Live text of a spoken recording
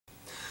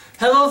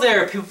Hello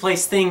there, people,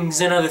 place,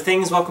 things, and other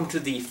things. Welcome to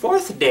the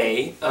 4th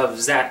day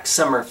of Zack's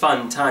Summer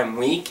Fun Time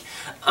Week.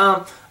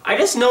 I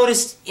just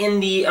noticed in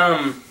the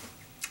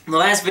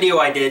last video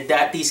I did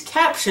that these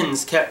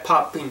captions kept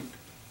popping.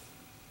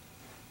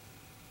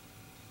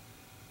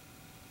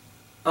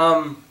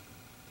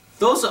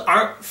 Those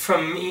aren't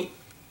from me.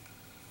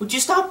 Would you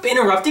stop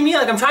interrupting me?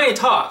 Like, I'm trying to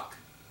talk.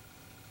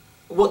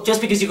 Well,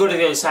 just because you go to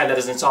the other side, that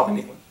doesn't solve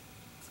anything.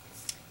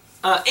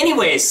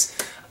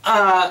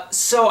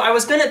 So I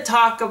was gonna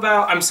talk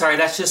about. I'm sorry.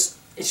 It's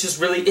just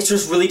really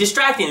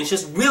distracting. It's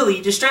just really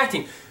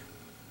distracting.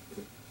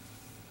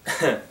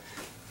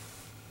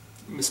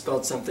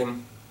 Misspelled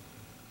something.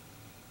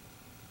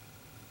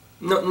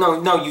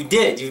 No, you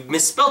did. You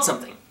misspelled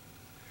something.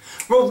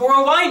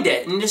 Rewind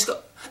it and just go.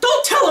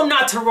 Don't tell him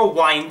not to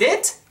rewind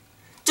it.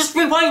 Just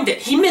rewind it.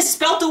 He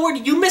misspelled a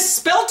word. You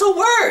misspelled a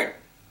word.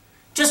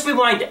 Just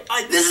rewind it.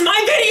 This is my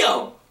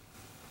video.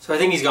 So I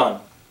think he's gone.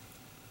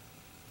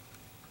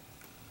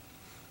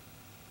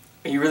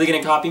 Are you really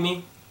gonna copy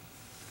me?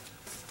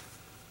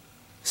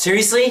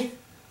 Seriously?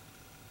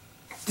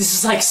 This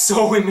is like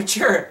so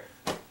immature.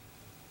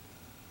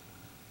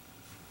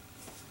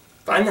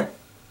 Fine then.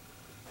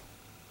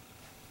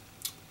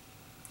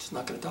 Just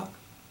not gonna talk.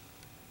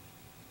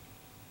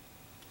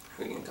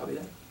 Are you gonna copy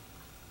that?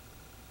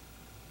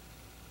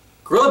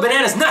 Gorilla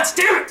Bananas nuts,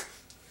 damn it!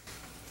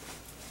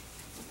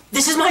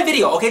 This is my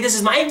video, okay? This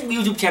is my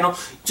YouTube channel.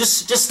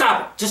 Just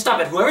stop it. Just stop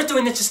it. Whoever's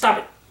doing this, just stop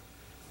it.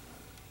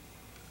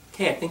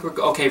 Okay, I think we're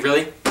okay.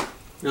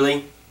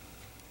 Really?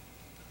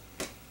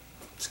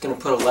 Just gonna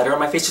put a letter on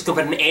my face. Just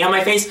gonna put an A on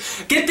my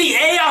face. Get the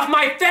A off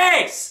my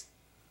face!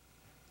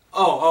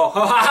 Oh,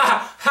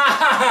 ha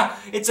ha!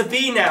 It's a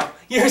B now.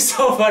 You're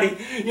so funny.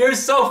 You're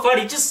so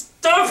funny. Just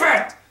stop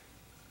it!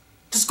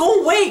 Just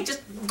go away.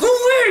 Just go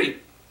away.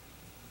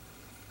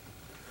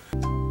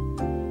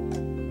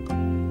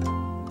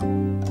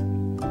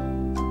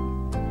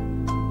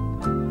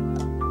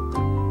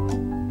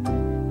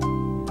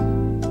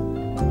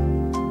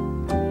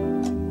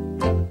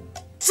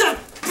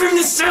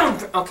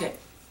 Sound! Okay.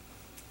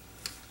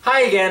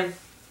 Hi again.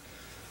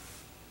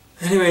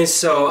 Anyways,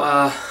 so,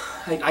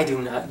 I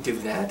do not do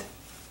that.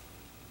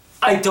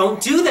 I don't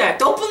do that!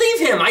 Don't believe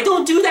him! I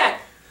don't do that!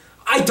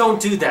 I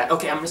don't do that!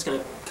 Okay, I'm just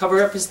gonna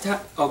cover up his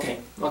Okay.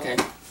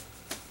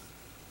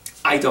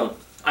 I don't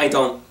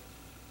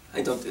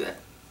do that.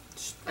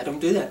 I don't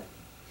do that.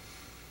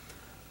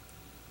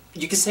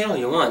 You can say all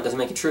you want, doesn't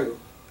make it true.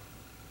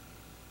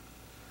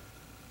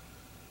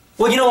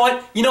 Well, you know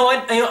what?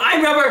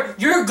 I'm rubber,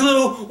 you're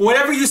glue,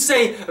 whatever you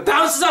say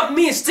bounces off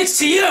me and sticks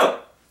to you!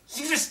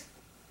 You just...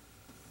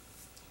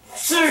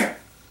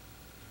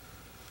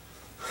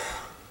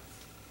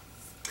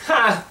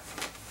 Ha!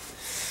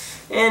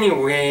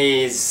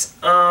 Anyways,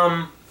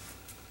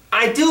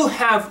 I do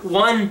have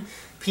one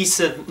piece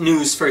of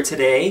news for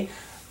today,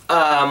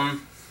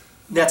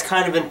 that's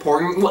kind of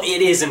important. Well,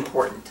 it is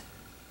important.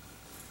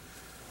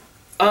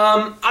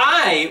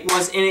 I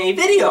was in a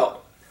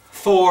video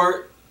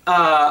for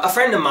a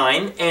friend of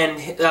mine, and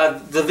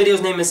the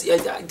video's name is,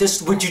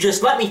 would you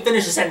just let me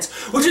finish a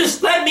sentence? Would you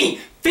just let me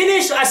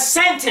finish a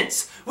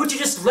sentence? Would you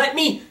just let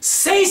me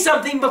say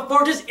something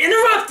before just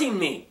interrupting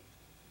me?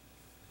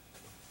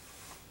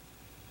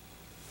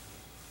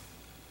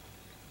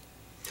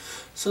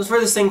 So it's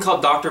for this thing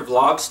called Dr.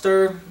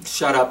 Vlogster.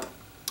 Shut up.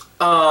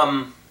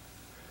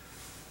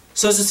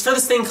 So it's for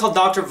this thing called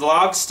Dr.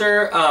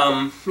 Vlogster.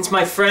 It's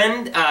my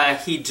friend.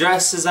 He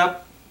dresses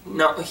up.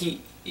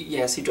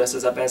 Yes, he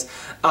dresses up as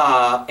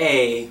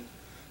a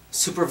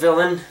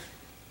supervillain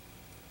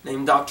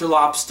named Dr.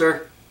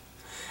 Lobster.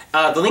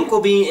 The link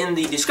will be in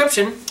the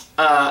description,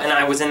 and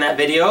I was in that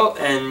video,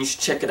 and you should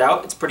check it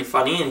out. It's pretty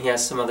funny, and he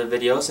has some other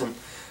videos, and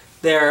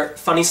they're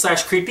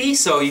funny/creepy,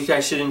 so you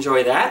guys should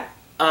enjoy that.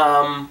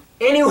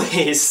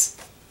 Anyways,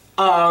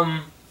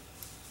 have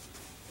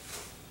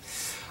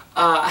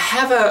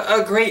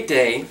a great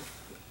day,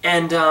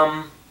 and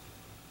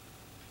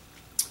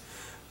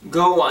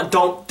go on.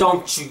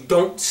 Don't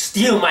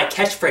steal my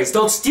catchphrase.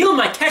 Don't steal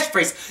my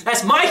catchphrase.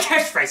 That's my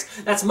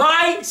catchphrase. That's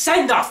my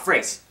send-off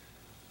phrase.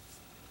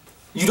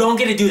 You don't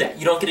get to do that.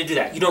 You don't get to do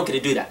that. You don't get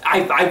to do that.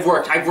 I've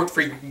worked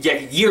for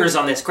years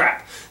on this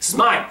crap. This is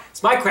mine.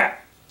 It's my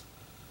crap.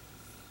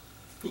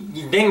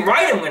 You dang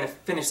right I'm gonna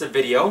finish the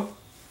video.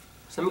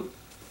 So,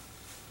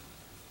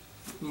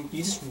 you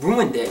just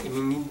ruined it. I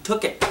mean, you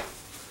took it.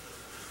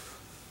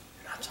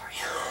 I'm sorry.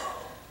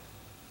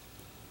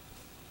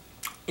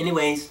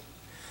 Anyways.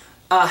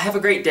 Have a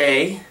great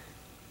day,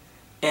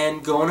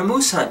 and go on a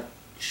moose hunt.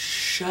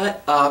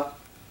 Shut up.